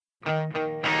Why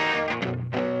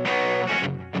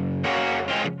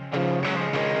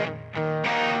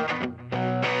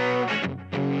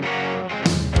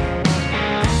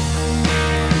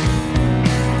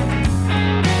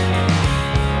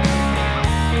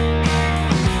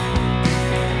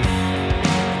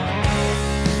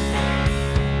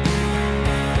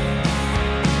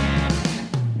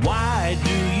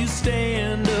do you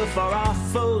stand afar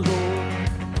off, O Lord?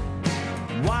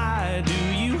 Why do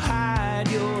you hide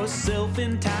yourself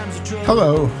in times of trouble?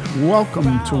 Hello, welcome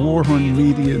to Warhorn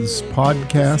Media's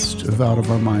podcast of Out of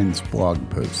Our Minds blog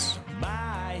posts.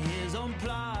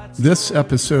 This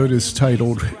episode is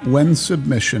titled, When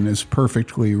Submission is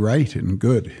Perfectly Right and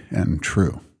Good and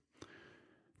True.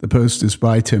 The post is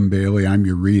by Tim Bailey, I'm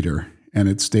your reader, and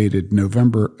it's dated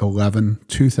November 11,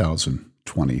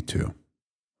 2022.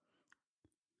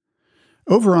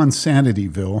 Over on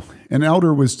Sanityville, an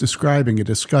elder was describing a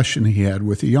discussion he had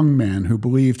with a young man who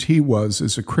believed he was,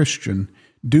 as a Christian,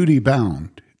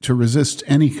 duty-bound to resist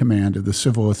any command of the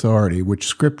civil authority which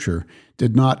Scripture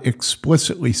did not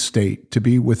explicitly state to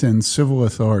be within civil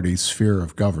authority's sphere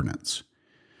of governance.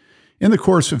 In the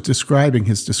course of describing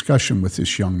his discussion with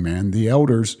this young man, the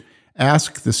elders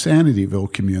asked the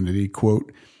Sanityville community,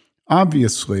 quote,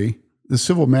 "Obviously, the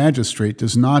civil magistrate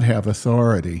does not have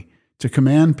authority to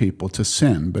command people to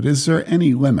sin, but is there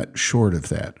any limit short of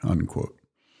that?" Unquote.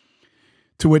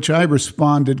 To which I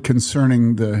responded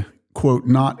concerning the, quote,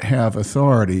 "not have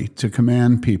authority to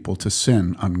command people to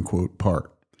sin," unquote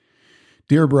part.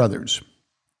 Dear brothers,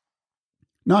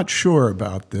 not sure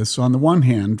about this. On the one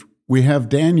hand, we have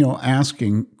Daniel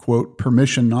asking, quote,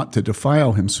 permission not to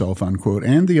defile himself, unquote,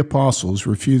 and the apostles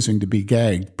refusing to be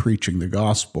gagged preaching the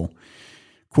gospel.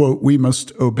 Quote, "We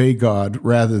must obey God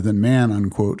rather than man,"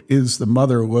 unquote, is the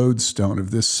mother lodestone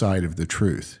of this side of the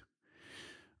truth.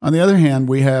 On the other hand,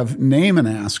 we have Naaman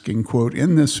asking, quote,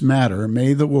 "In this matter,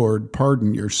 may the Lord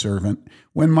pardon your servant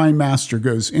when my master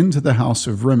goes into the house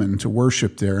of Rimmon to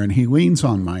worship there, and he leans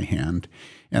on my hand,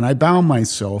 and I bow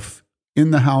myself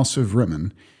in the house of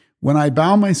Rimmon. When I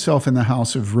bow myself in the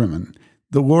house of Rimmon,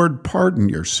 the Lord pardon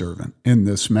your servant in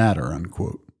this matter,"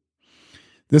 unquote.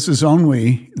 This is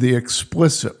only the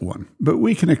explicit one, but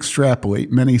we can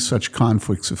extrapolate many such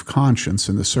conflicts of conscience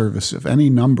in the service of any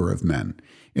number of men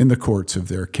in the courts of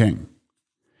their king.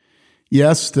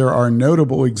 Yes, there are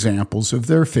notable examples of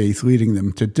their faith leading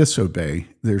them to disobey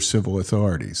their civil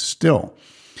authorities. Still,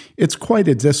 it's quite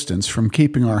a distance from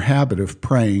keeping our habit of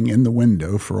praying in the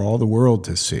window for all the world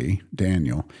to see,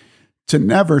 Daniel, to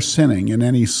never sinning in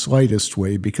any slightest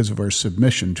way because of our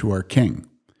submission to our king.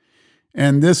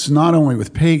 And this not only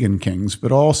with pagan kings,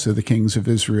 but also the kings of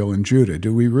Israel and Judah.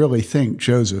 Do we really think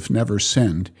Joseph never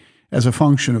sinned as a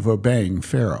function of obeying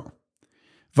Pharaoh?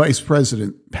 Vice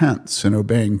President Pence in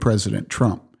obeying President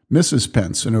Trump, Mrs.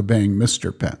 Pence in obeying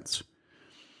Mr. Pence.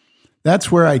 That's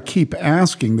where I keep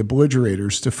asking the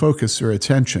belligerators to focus their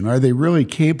attention. Are they really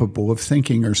capable of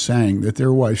thinking or saying that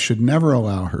their wife should never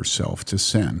allow herself to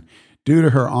sin due to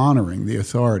her honoring the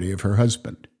authority of her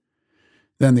husband?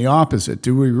 Then the opposite,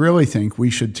 do we really think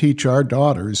we should teach our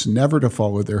daughters never to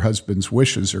follow their husband's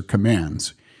wishes or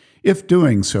commands, if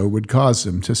doing so would cause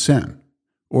them to sin,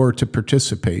 or to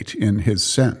participate in his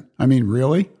sin? I mean,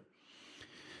 really?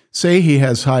 Say he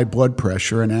has high blood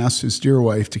pressure and asks his dear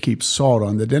wife to keep salt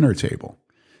on the dinner table.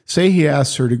 Say he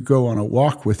asks her to go on a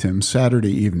walk with him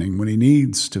Saturday evening when he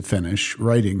needs to finish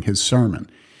writing his sermon,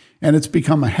 and it's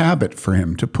become a habit for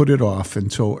him to put it off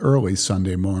until early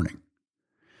Sunday morning.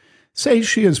 Say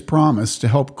she has promised to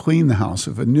help clean the house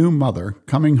of a new mother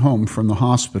coming home from the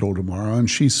hospital tomorrow, and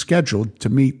she's scheduled to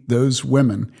meet those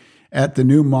women at the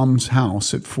new mom's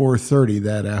house at 4:30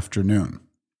 that afternoon.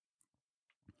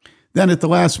 Then at the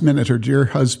last minute, her dear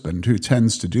husband, who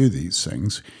tends to do these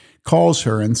things, calls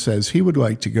her and says he would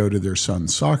like to go to their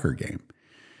son's soccer game.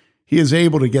 He is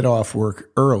able to get off work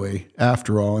early,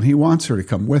 after all, and he wants her to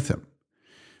come with him.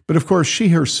 But of course, she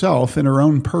herself, in her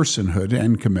own personhood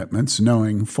and commitments,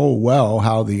 knowing full well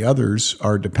how the others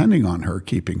are depending on her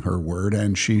keeping her word,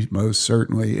 and she most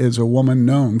certainly is a woman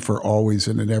known for always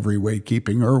and in every way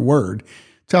keeping her word,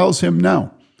 tells him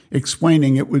no,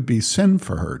 explaining it would be sin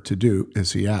for her to do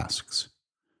as he asks.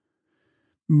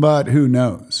 But who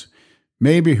knows?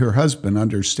 Maybe her husband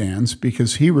understands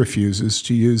because he refuses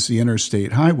to use the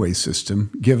interstate highway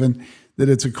system, given that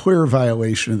it's a clear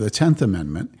violation of the 10th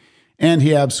Amendment, and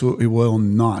he absolutely will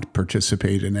not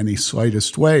participate in any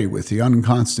slightest way with the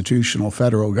unconstitutional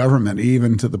federal government,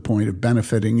 even to the point of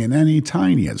benefiting in any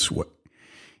tiniest way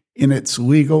in its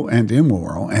legal and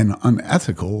immoral and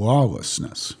unethical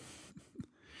lawlessness.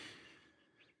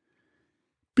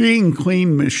 Being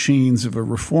clean machines of a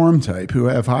reform type who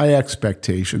have high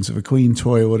expectations of a clean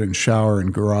toilet and shower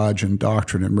and garage and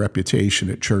doctrine and reputation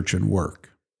at church and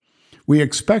work. We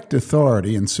expect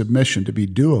authority and submission to be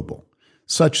doable,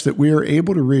 such that we are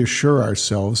able to reassure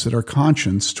ourselves that our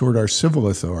conscience toward our civil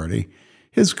authority,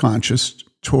 his conscience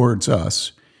towards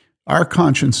us, our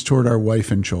conscience toward our wife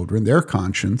and children, their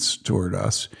conscience toward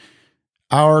us,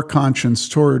 our conscience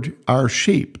toward our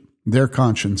sheep, their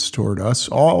conscience toward us,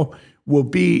 all will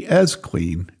be as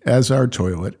clean as our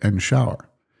toilet and shower.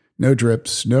 No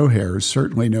drips, no hairs,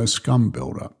 certainly no scum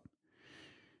buildup.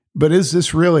 But is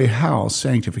this really how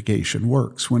sanctification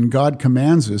works? When God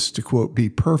commands us to, quote, be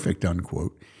perfect,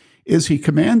 unquote, is he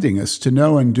commanding us to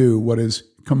know and do what is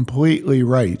completely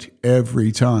right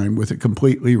every time with a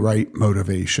completely right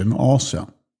motivation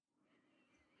also?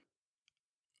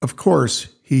 Of course,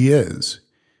 he is.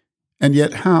 And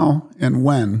yet how and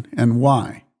when and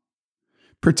why?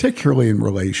 Particularly in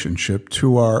relationship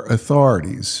to our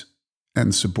authorities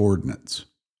and subordinates.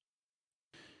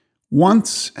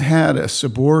 Once had a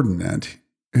subordinate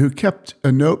who kept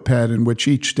a notepad in which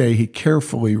each day he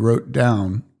carefully wrote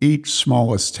down each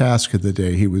smallest task of the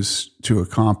day he was to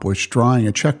accomplish, drawing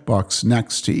a checkbox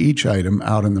next to each item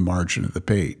out in the margin of the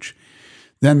page.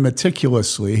 Then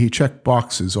meticulously he checked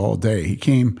boxes all day. He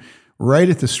came right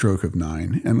at the stroke of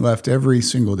 9 and left every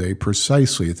single day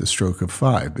precisely at the stroke of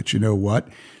 5. But you know what?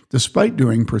 Despite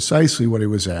doing precisely what he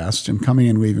was asked and coming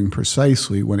and leaving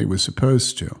precisely when he was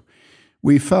supposed to,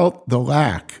 we felt the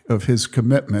lack of his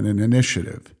commitment and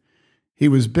initiative. He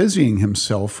was busying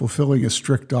himself fulfilling his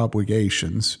strict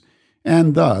obligations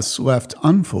and thus left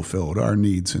unfulfilled our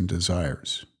needs and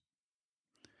desires.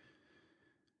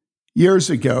 Years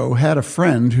ago, had a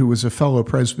friend who was a fellow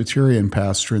Presbyterian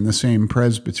pastor in the same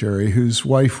presbytery whose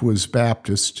wife was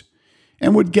Baptist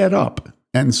and would get up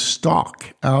and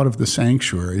stalk out of the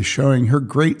sanctuary, showing her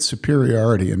great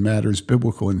superiority in matters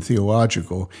biblical and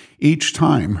theological each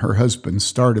time her husband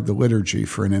started the liturgy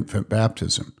for an infant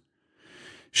baptism.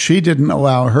 She didn't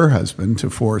allow her husband to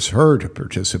force her to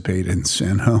participate in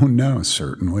sin. Oh, no,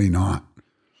 certainly not.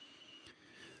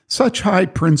 Such high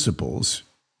principles,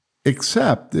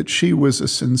 except that she was a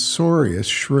censorious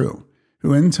shrew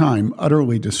who in time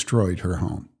utterly destroyed her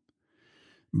home.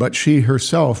 But she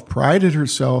herself prided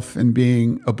herself in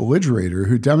being a belligerator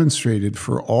who demonstrated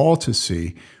for all to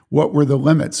see what were the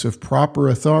limits of proper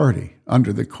authority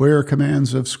under the clear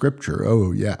commands of Scripture.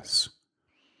 Oh, yes.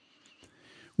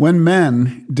 When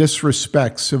men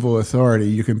disrespect civil authority,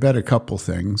 you can bet a couple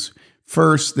things.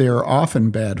 First, they are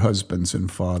often bad husbands and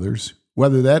fathers,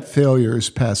 whether that failure is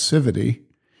passivity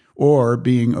or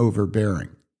being overbearing.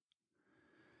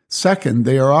 Second,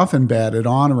 they are often bad at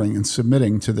honoring and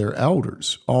submitting to their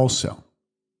elders also.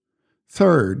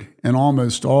 Third, and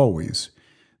almost always,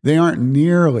 they aren't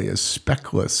nearly as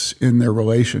speckless in their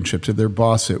relationship to their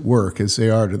boss at work as they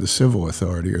are to the civil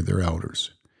authority or their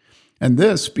elders. And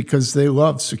this because they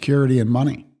love security and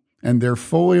money, and they're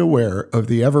fully aware of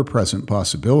the ever-present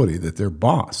possibility that their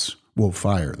boss will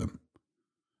fire them.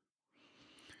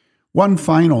 One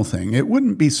final thing, it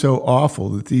wouldn't be so awful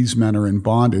that these men are in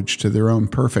bondage to their own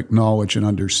perfect knowledge and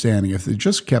understanding if they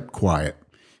just kept quiet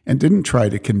and didn't try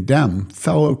to condemn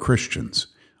fellow Christians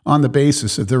on the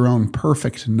basis of their own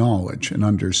perfect knowledge and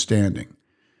understanding,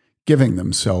 giving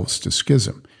themselves to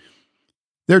schism.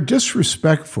 Their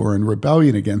disrespect for and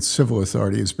rebellion against civil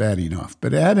authority is bad enough,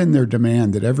 but add in their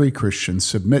demand that every Christian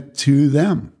submit to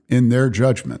them in their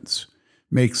judgments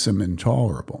makes them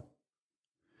intolerable.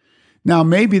 Now,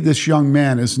 maybe this young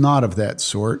man is not of that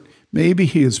sort. Maybe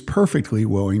he is perfectly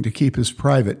willing to keep his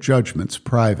private judgments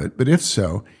private, but if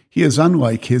so, he is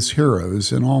unlike his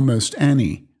heroes and almost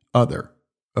any other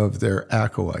of their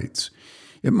acolytes.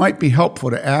 It might be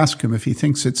helpful to ask him if he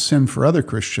thinks it's sin for other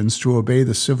Christians to obey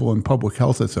the civil and public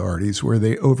health authorities where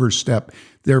they overstep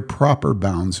their proper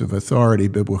bounds of authority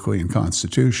biblically and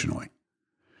constitutionally.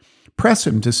 Press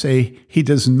him to say he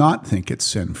does not think it's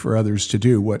sin for others to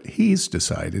do what he's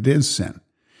decided is sin.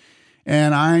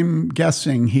 And I'm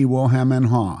guessing he will hem and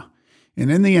haw, and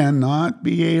in the end not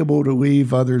be able to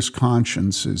leave others'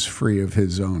 consciences free of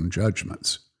his own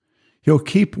judgments. He'll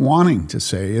keep wanting to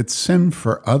say it's sin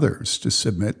for others to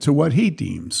submit to what he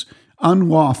deems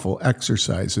unlawful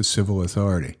exercise of civil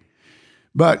authority.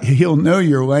 But he'll know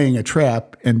you're laying a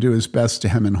trap and do his best to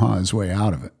hem and haw his way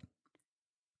out of it.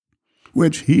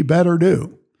 Which he better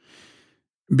do.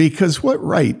 Because what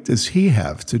right does he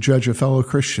have to judge a fellow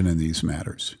Christian in these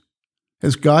matters?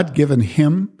 Has God given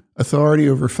him authority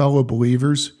over fellow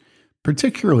believers,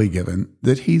 particularly given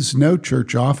that he's no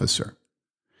church officer?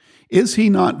 Is he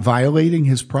not violating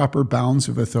his proper bounds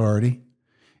of authority?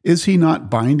 Is he not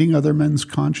binding other men's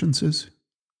consciences?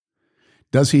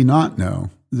 Does he not know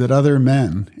that other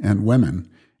men and women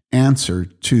answer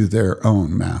to their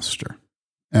own master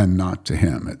and not to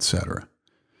him, etc.?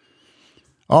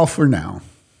 All for now.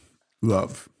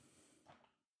 Love.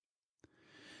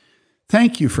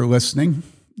 Thank you for listening.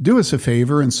 Do us a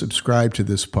favor and subscribe to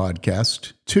this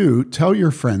podcast. 2, tell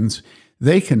your friends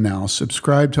they can now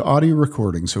subscribe to audio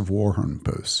recordings of Warhorn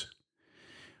Posts.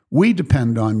 We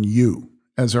depend on you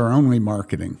as our only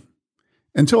marketing.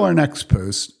 Until our next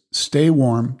post, stay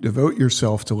warm, devote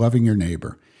yourself to loving your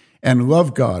neighbor, and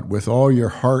love God with all your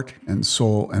heart and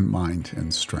soul and mind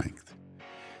and strength.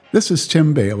 This is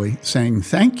Tim Bayly saying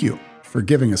thank you for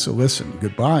giving us a listen.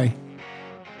 Goodbye.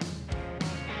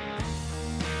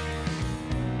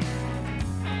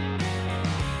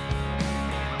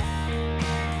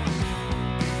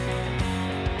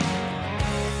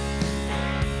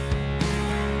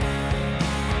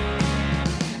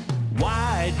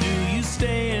 Why do you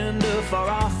stand afar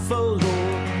off, O Lord?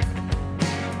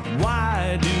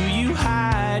 Why do you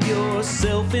hide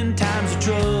yourself in times of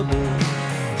trouble?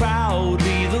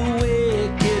 Proudly the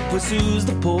wicked pursues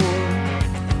the poor.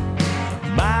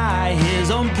 By his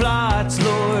own plots,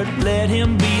 Lord, let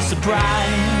him be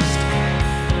surprised.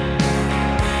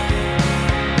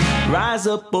 Rise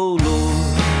up, O Lord.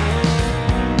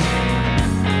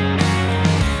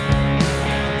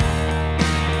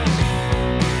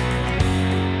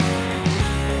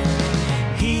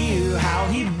 Hear how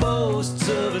he boasts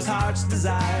of his heart's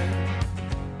desire.